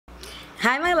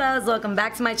Hi my loves, welcome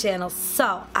back to my channel.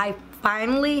 So I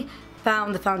finally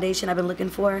found the foundation I've been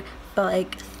looking for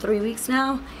like 3 weeks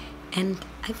now, and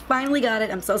I finally got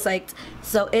it. I'm so psyched.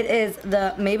 So it is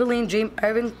the Maybelline Dream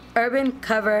Urban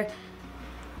Cover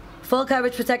Full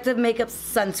Coverage Protective Makeup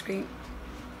Sunscreen.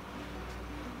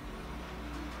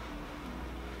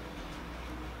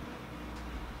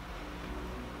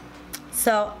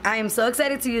 So I am so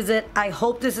excited to use it. I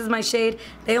hope this is my shade.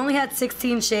 They only had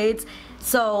 16 shades.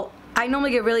 So I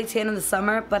normally get really tan in the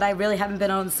summer, but I really haven't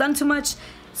been out in the sun too much.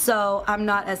 So I'm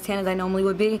not as tan as I normally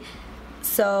would be.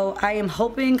 So I am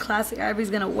hoping Classic Ivory is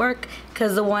going to work,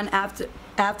 because the one after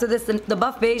this, the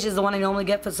Buff Beige is the one I normally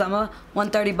get for summer.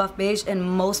 130 Buff Beige in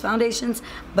most foundations,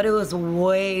 but it was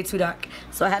way too dark.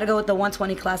 So I had to go with the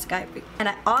 120 Classic Ivory. And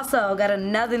I also got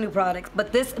another new product,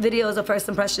 but this video is a first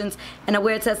impressions and a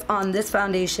wear test on this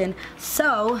foundation.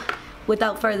 So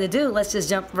without further ado, let's just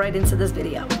jump right into this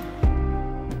video.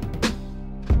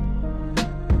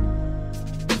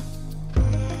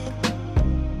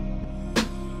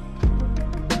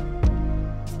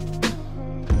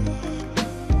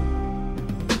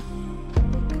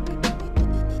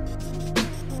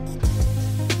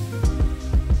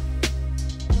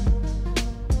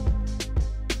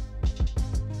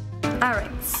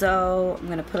 Alright, so I'm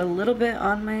going to put a little bit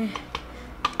on my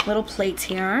little plate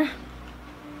here.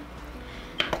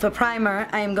 For primer,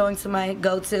 I am going to my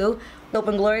go-to,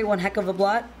 Open Glory One Heck of a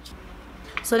Blot.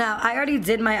 So now, I already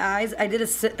did my eyes. I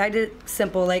did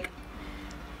simple, like,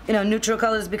 you know, neutral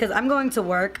colors, because I'm going to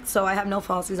work, so I have no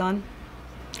falsies on.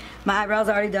 My eyebrows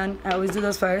are already done. I always do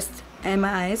those first, and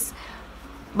my eyes.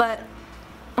 But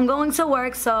I'm going to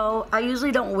work, so I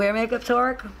usually don't wear makeup to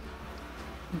work.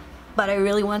 But I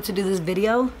really want to do this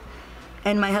video,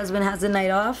 and my husband has the night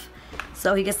off,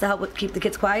 so he gets to help keep the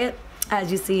kids quiet.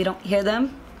 As you see, you don't hear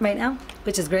them right now,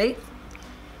 which is great.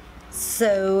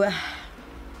 So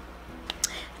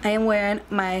I am wearing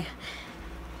my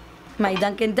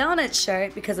Dunkin' Donuts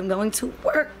shirt because I'm going to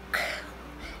work,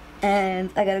 and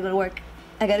I gotta go to work.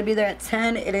 I gotta be there at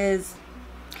 10. It is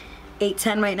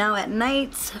 8:10 right now at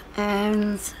night,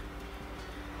 and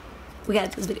we gotta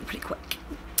do this video pretty quick.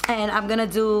 And I want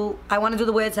to do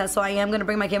the wear test, so I am going to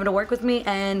bring my camera to work with me,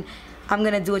 and I'm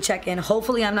going to do a check-in.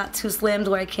 Hopefully I'm not too slimmed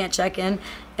where I can't check in.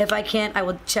 If I can't, I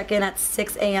will check in at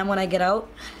 6 a.m. when I get out.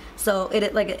 So it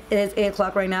is 8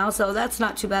 o'clock right now, so that's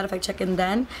not too bad if I check in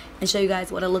then and show you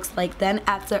guys what it looks like then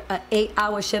after an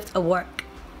 8-hour shift of work.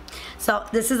 So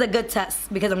this is a good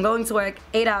test because I'm going to work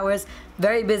 8 hours,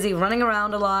 very busy, running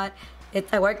around a lot.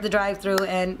 I work the drive-thru,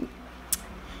 and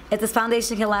if this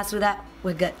foundation can last through that,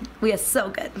 we're good. We are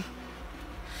so good.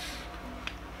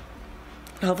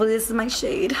 Hopefully this is my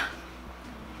shade.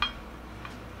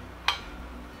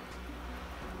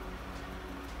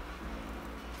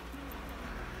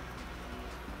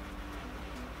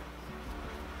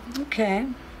 Okay.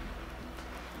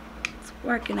 It's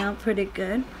working out pretty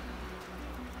good.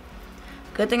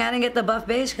 Good thing I didn't get the Buff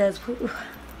Beige, because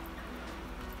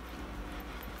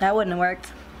that wouldn't have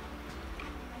worked.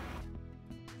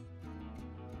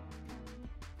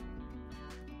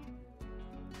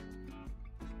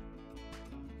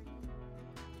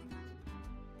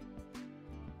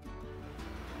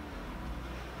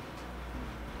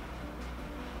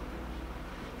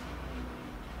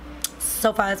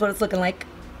 So far, that's what it's looking like.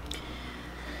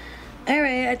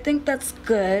 Alright, I think that's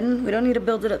good. We don't need to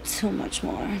build it up too much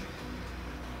more.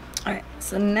 Alright,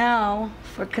 so now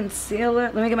for concealer,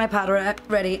 let me get my powder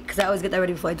ready, because I always get that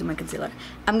ready before I do my concealer.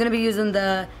 I'm going to be using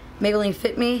the Maybelline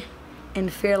Fit Me in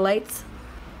Fair Light.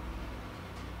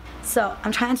 So,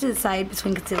 I'm trying to decide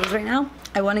between concealers right now.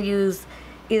 I want to use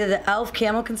either the e.l.f.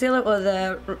 Camo Concealer or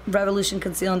the Revolution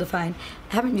Conceal and Define.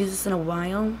 I haven't used this in a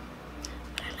while.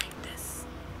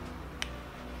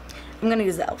 I'm going to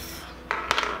use e.l.f.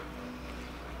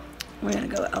 We're going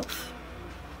to go with e.l.f.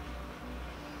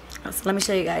 So let me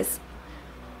show you guys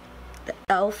the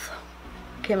e.l.f.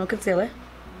 Camo Concealer.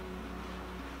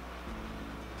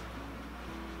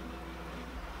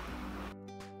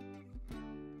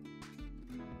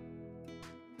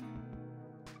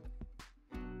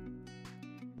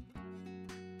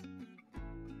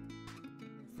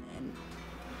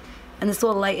 And this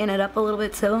will lighten it up a little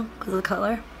bit too, because of the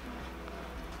color.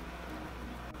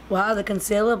 Wow, the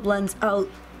concealer blends out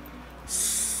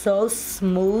so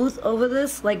smooth over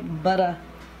this, like butter.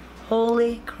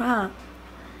 Holy crap.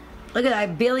 Look at that, I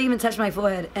barely even touched my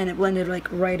forehead, and it blended like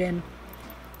right in.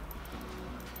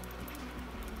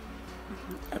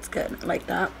 That's good, I like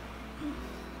that.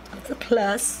 That's a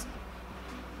plus.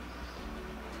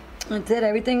 It did,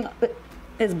 everything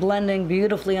is blending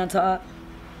beautifully on top.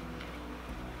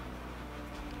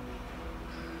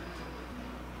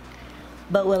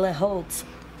 But will it hold?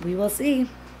 We will see.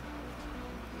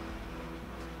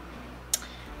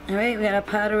 Alright, we got our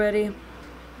powder ready.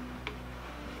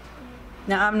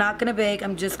 Now I'm not gonna bake,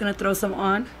 I'm just gonna throw some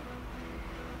on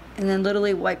and then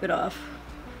literally wipe it off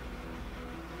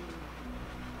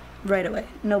right away.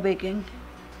 No baking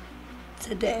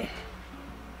today.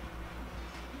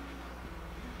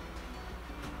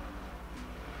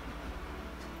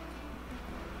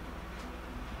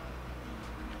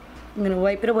 I'm gonna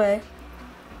wipe it away.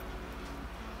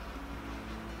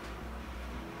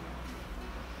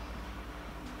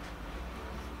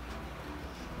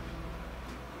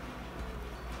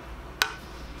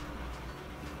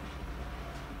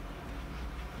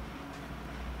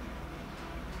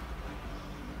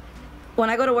 When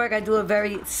I go to work, I do a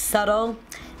very subtle,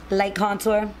 light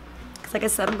contour. Because like I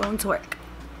said, I'm going to work.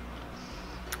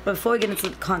 But before we get into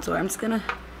the contour, I'm just going to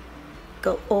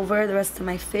go over the rest of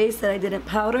my face that I didn't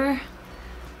powder.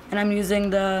 And I'm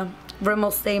using the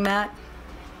Rimmel Stay Matte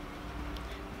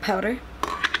powder.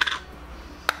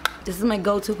 This is my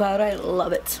go-to powder. I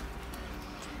love it.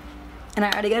 And I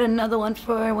already got another one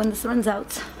for when this runs out.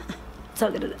 That's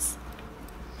how good it is.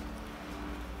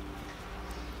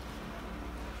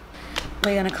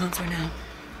 We're gonna contour now.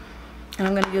 And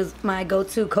I'm gonna use my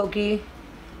go-to Koki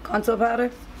contour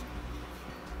powder.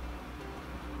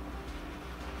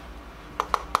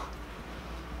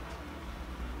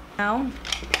 Now,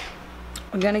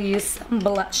 we're gonna use some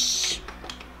blush.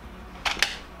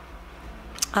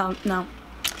 No, I'm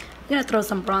gonna throw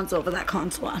some bronze over that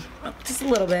contour. Just a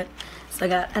little bit. So I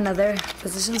got another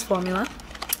Physicians Formula.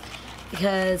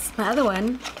 Because my other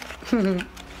one,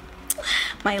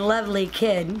 my lovely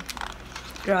kid,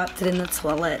 dropped it in the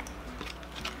toilet.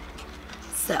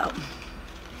 So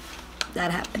that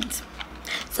happened.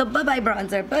 So bye-bye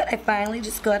bronzer, but I finally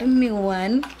just got a new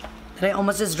one that I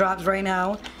almost just dropped right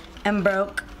now and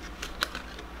broke.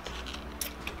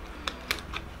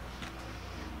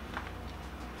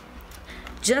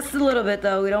 Just a little bit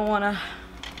though, we don't want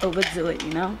to overdo it,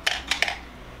 you know.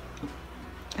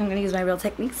 I'm gonna use my Real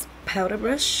Techniques powder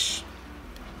brush.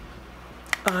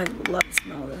 Oh, I love the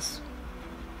smell of this.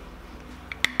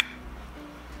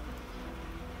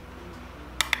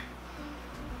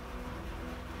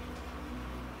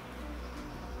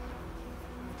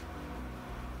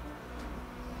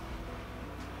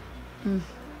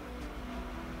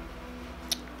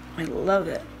 I love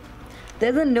it.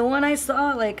 There's a new one I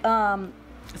saw, like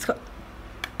it's called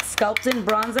Sculpting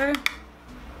Bronzer,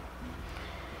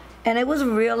 and it was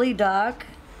really dark.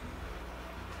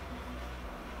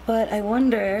 But I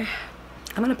wonder,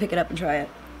 I'm gonna pick it up and try it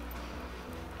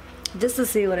just to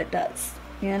see what it does.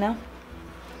 You know,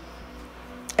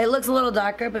 it looks a little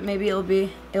darker, but maybe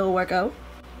it'll work out.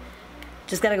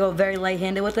 Just gotta go very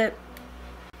light-handed with it.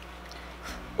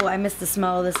 Oh, I missed the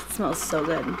smell of this. It smells so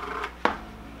good.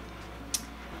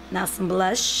 Now some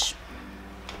blush.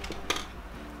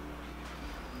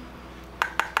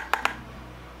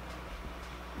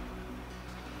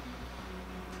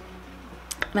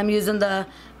 And I'm using the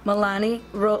Maybelline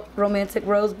Romantic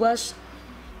Rose Blush.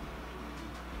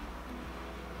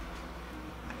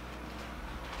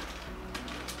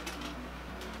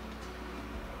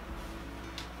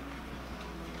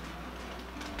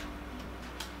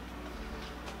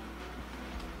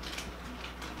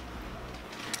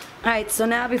 Alright, so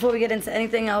now before we get into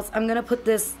anything else, I'm going to put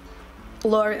this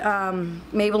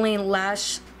Maybelline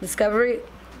Lash Discovery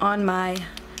on my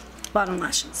bottom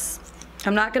lashes.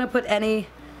 I'm not going to put any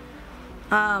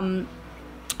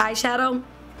eyeshadow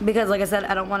because, like I said,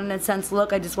 I don't want an intense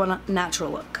look. I just want a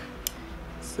natural look.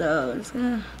 So I'm just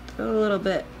going to throw a little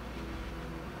bit.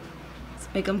 Let's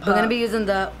make them pop. We're going to be using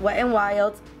the Wet n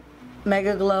Wild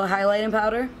Mega Glow Highlighting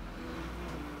Powder.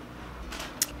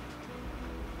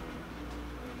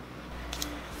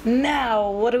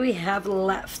 Now, what do we have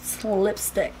left?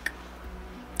 Lipstick.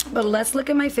 But let's look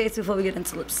at my face before we get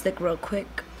into lipstick real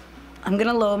quick. I'm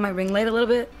gonna lower my ring light a little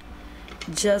bit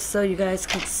just so you guys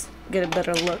can get a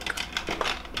better look.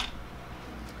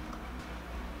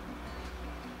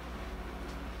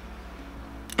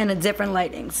 And a different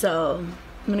lighting, so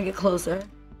I'm gonna get closer.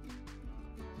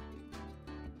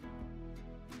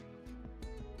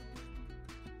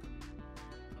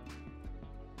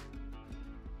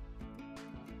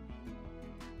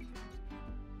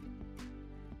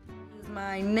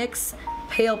 My NYX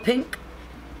Pale Pink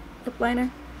lip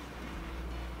liner.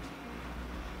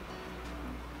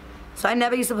 So I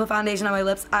never used to put foundation on my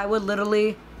lips. I would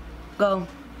literally go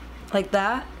like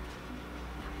that.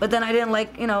 But then I didn't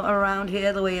like, you know, around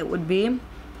here the way it would be.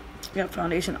 I got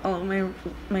foundation all over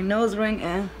my nose ring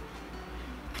and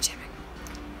my chin ring.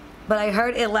 But I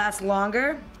heard it lasts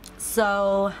longer.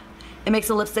 So it makes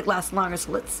the lipstick last longer.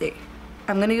 So let's see.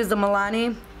 I'm gonna use the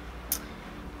Milani,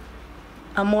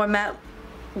 a more matte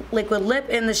liquid lip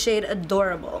in the shade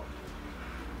Adorable.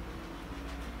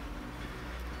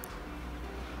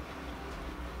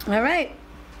 All right.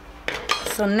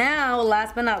 So now,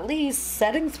 last but not least,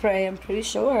 setting spray, I'm pretty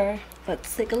sure.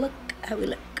 Let's take a look how we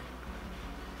look.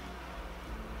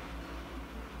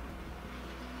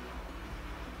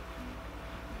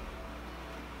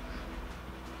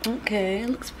 Okay, it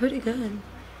looks pretty good.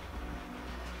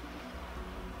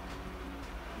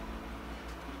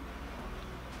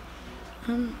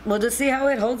 We'll just see how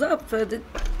it holds up for the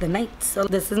night. So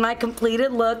this is my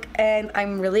completed look, and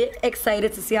I'm really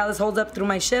excited to see how this holds up through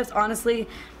my shifts, honestly,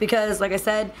 because like I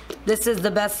said, this is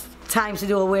the best time to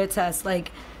do a wear test.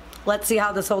 Like, let's see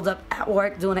how this holds up at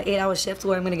work doing an 8-hour shift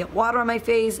where I'm gonna get water on my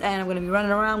face and I'm gonna be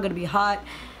running around, I'm gonna be hot,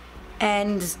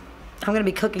 and I'm gonna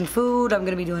be cooking food, I'm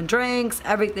gonna be doing drinks,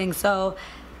 everything. So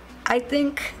I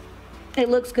think it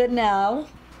looks good now,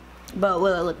 but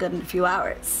will it look good in a few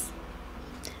hours?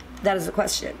 That is the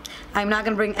question. I'm not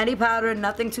gonna bring any powder,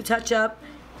 nothing to touch up.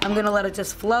 I'm gonna let it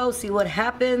just flow, see what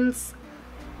happens.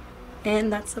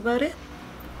 And that's about it.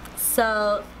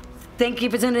 So, thank you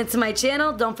for tuning into my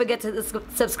channel. Don't forget to hit the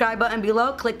subscribe button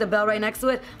below. Click the bell right next to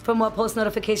it for more post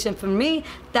notification from me.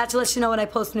 That lets you know when I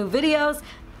post new videos.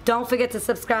 Don't forget to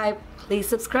subscribe. Please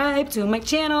subscribe to my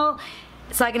channel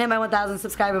so I can hit my 1,000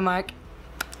 subscriber mark.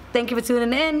 Thank you for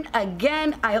tuning in.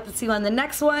 Again, I hope to see you on the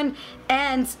next one.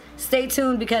 And stay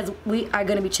tuned because we are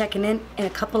going to be checking in a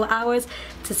couple of hours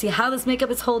to see how this makeup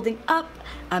is holding up.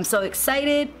 I'm so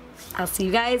excited. I'll see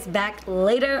you guys back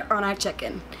later on our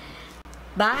check-in.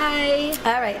 Bye.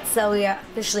 Alright, so we are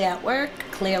officially at work.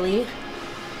 Clearly,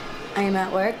 I am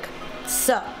at work.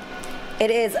 So,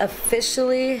 it is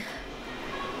officially,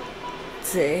 let's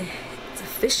see, it's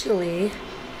officially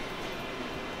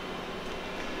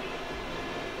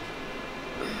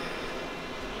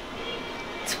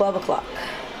 12 o'clock.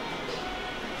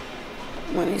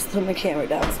 Let me just put my camera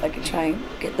down so I can try and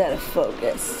get that in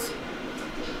focus.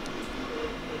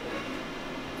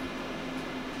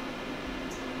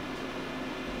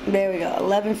 There we go,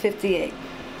 11:58.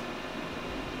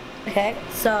 Okay,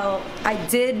 so I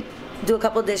did do a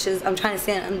couple dishes. I'm trying to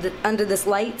stand under this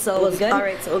light, so it was good. All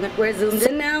right, so we're zoomed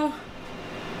in now,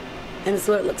 and this is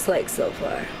what it looks like so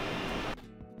far.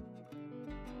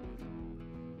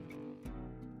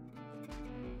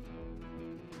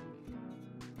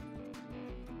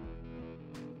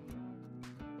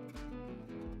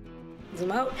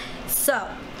 Zoom out. So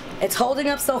it's holding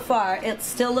up so far. It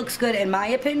still looks good in my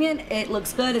opinion. It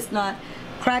looks good. It's not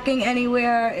cracking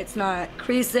anywhere. It's not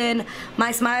creasing.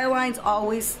 My smile lines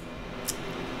always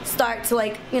start to,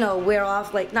 like, you know, wear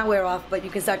off, like not wear off, but you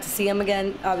can start to see them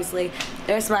again. Obviously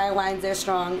they're smile lines, they're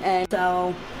strong, and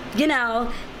so, you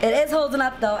know, it is holding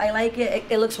up though. I like it.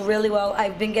 It looks really well.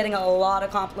 I've been getting a lot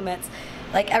of compliments.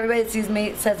 Like, everybody that sees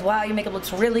me says, wow, your makeup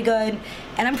looks really good.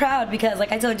 And I'm proud because,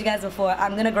 like I told you guys before,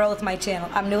 I'm gonna grow with my channel.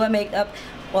 I'm new at makeup.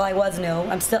 Well, I was new.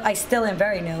 I still am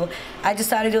very new. I just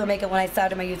started doing makeup when I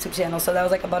started my YouTube channel, so that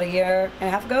was like about a year and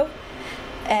a half ago.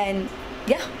 And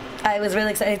yeah, I was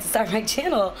really excited to start my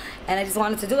channel, and I just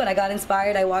wanted to do it. I got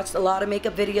inspired. I watched a lot of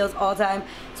makeup videos all the time,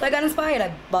 so I got inspired.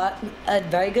 I bought a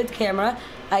very good camera.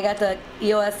 I got the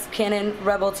EOS Canon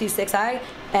Rebel T6i,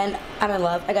 and I'm in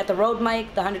love. I got the Rode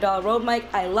mic, the $100 Rode mic.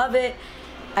 I love it.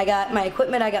 I got my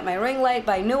equipment. I got my ring light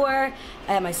by Newer.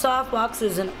 I have my soft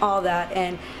boxes and all that,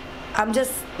 and I'm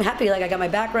just happy. Like, I got my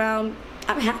background.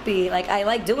 I'm happy. Like, I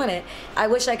like doing it. I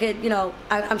wish I could, you know,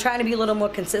 I'm trying to be a little more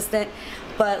consistent,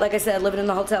 but like I said, living in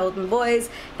the hotel with my boys,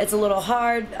 it's a little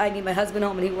hard. I need my husband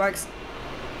home, and he works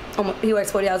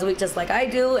 40 hours a week just like I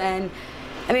do, and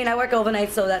I mean, I work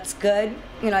overnight, so that's good.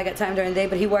 You know, I got time during the day,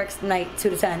 but he works night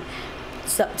 2 to 10,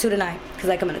 so 2 to 9, because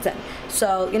I come in at 10.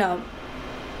 So, you know,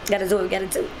 gotta do what we gotta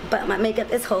do. But my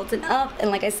makeup is holding up, and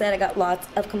like I said, I got lots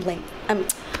of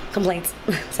complaints.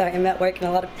 Sorry, I'm at work, and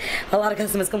a lot of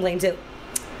customers complain too,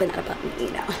 but not about me,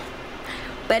 you know.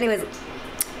 But anyways,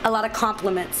 a lot of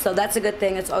compliments, so that's a good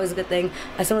thing. It's always a good thing.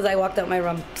 As soon as I walked out my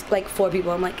room, like 4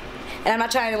 people, I'm like, and I'm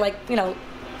not trying to, like, you know,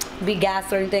 be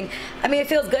gassed or anything. I mean, it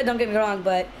feels good, don't get me wrong,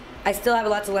 but I still have a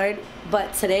lot to learn.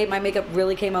 But today my makeup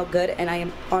really came out good, and I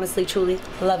am honestly, truly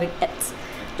loving it.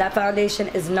 That foundation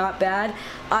is not bad.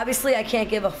 Obviously, I can't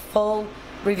give a full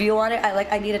review on it.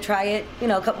 I need to try it, you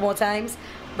know, a couple more times.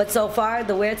 But so far,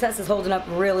 the wear test is holding up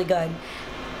really good.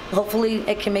 Hopefully,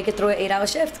 it can make it through an 8-hour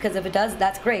shift, because if it does,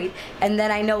 that's great. And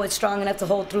then I know it's strong enough to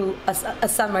hold through a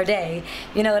summer day.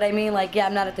 You know what I mean? Like, yeah,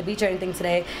 I'm not at the beach or anything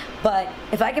today, but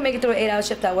if I can make it through an 8-hour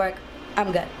shift at work,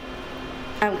 I'm good.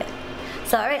 I'm good.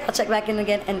 So, all right, I'll check back in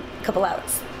again in a couple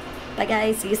hours. Bye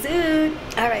guys, see you soon.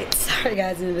 All right, sorry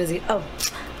guys, I've been busy. Oh,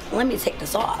 let me take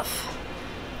this off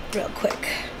real quick.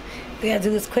 We gotta do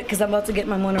this quick because I'm about to get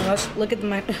my morning rush. Look at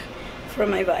my for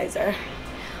my visor.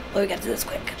 Well, we gotta do this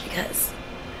quick because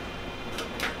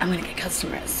I'm gonna get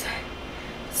customers.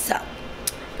 So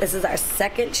this is our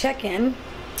second check-in.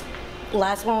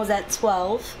 Last one was at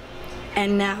 12,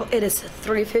 and now it is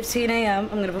 3:15 a.m.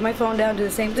 I'm gonna put my phone down, do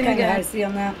the same thing again. I see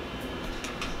on that.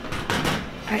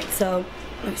 All right, so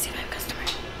let me see if I have a customer.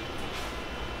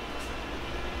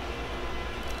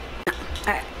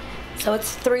 All right, so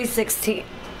it's 3:16.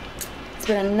 It's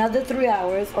been another 3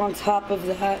 hours on top of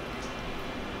that.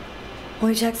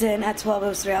 When we checked in at 12, it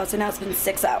was 3 hours, so now it's been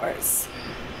 6 hours.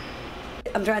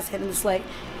 I'm trying to say this like,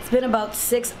 it's been about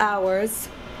 6 hours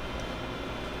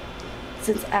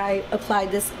since I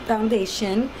applied this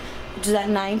foundation, which is at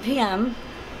 9 p.m.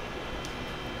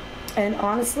 And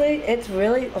honestly, it's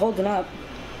really holding up.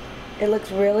 It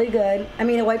looks really good. I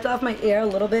mean, it wiped off my ear a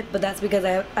little bit, but that's because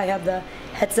I have the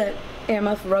headset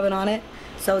earmuff rubbing on it,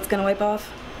 so it's gonna wipe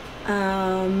off.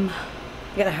 I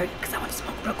gotta hurry because I want to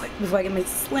smoke real quick before I get my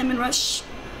slamming rush.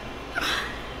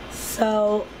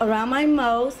 So around my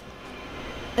mouth,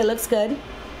 it looks good. I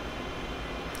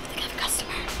think I have a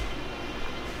customer.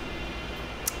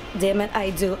 Damn it, I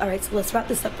do. All right, so let's wrap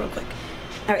this up real quick.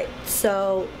 All right,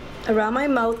 so around my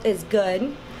mouth is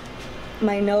good.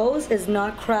 My nose is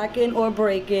not cracking or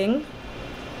breaking.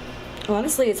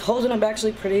 Honestly, it's holding up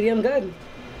actually pretty damn good.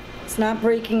 It's not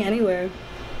breaking anywhere.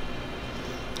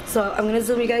 So I'm gonna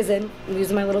zoom you guys in. I'm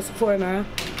using my little Sephora mirror.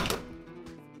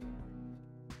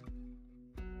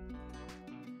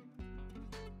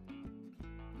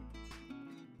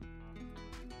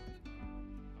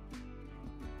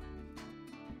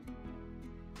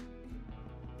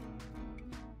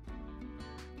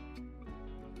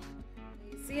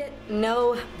 See it?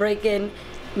 No breaking,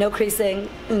 no creasing,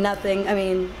 nothing. I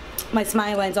mean, my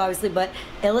smile lines obviously, but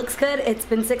it looks good. It's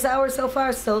been 6 hours so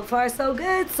far so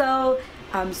good. So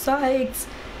I'm psyched.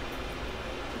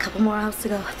 A couple more hours to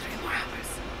go. 3 more hours.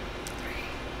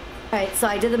 3. Alright, so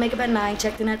I did the makeup at 9,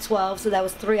 checked in at 12, so that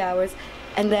was 3 hours.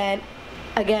 And then,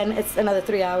 again, it's another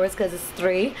 3 hours because it's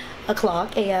 3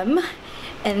 o'clock a.m.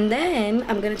 And then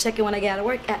I'm going to check in when I get out of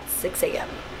work at 6 a.m.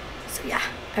 So yeah.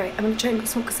 Alright, I'm going to try and go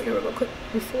smoke a cigarette real quick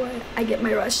before I get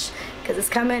my rush. Because it's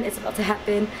coming. It's about to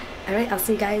happen. Alright, I'll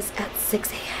see you guys at 6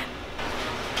 a.m.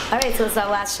 Alright, so it's our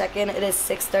last check-in. It is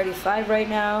 6:35 right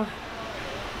now.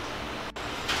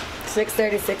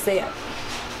 6:36 a.m.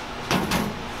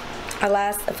 Our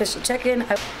last official check-in.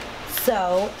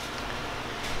 So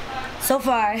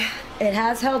far, it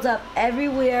has held up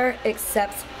everywhere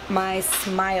except my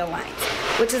smile lines,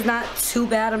 which is not too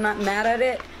bad. I'm not mad at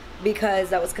it because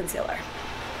that was concealer.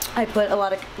 I put a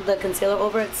lot of the concealer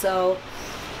over it, so,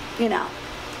 you know.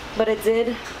 But it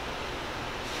did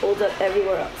hold up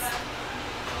everywhere else.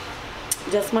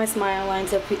 Just my smile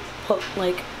lines have poked,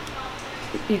 like,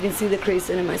 you can see the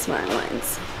creasing in my smile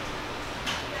lines.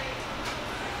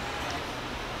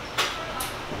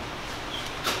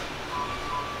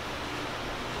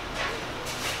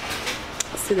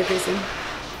 See the creasing?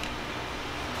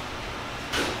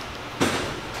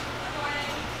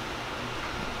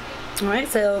 Alright,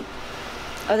 so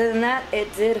other than that,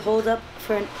 it did hold up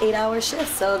for an 8-hour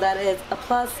shift, so that is a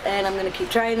plus, and I'm going to keep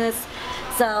trying this.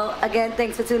 So again,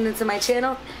 thanks for tuning into my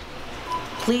channel.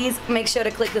 Please make sure to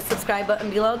click the subscribe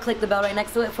button below. Click the bell right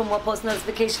next to it for more post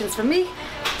notifications from me.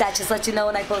 That just lets you know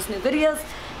when I post new videos.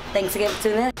 Thanks again for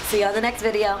tuning in. See you on the next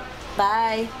video.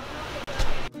 Bye.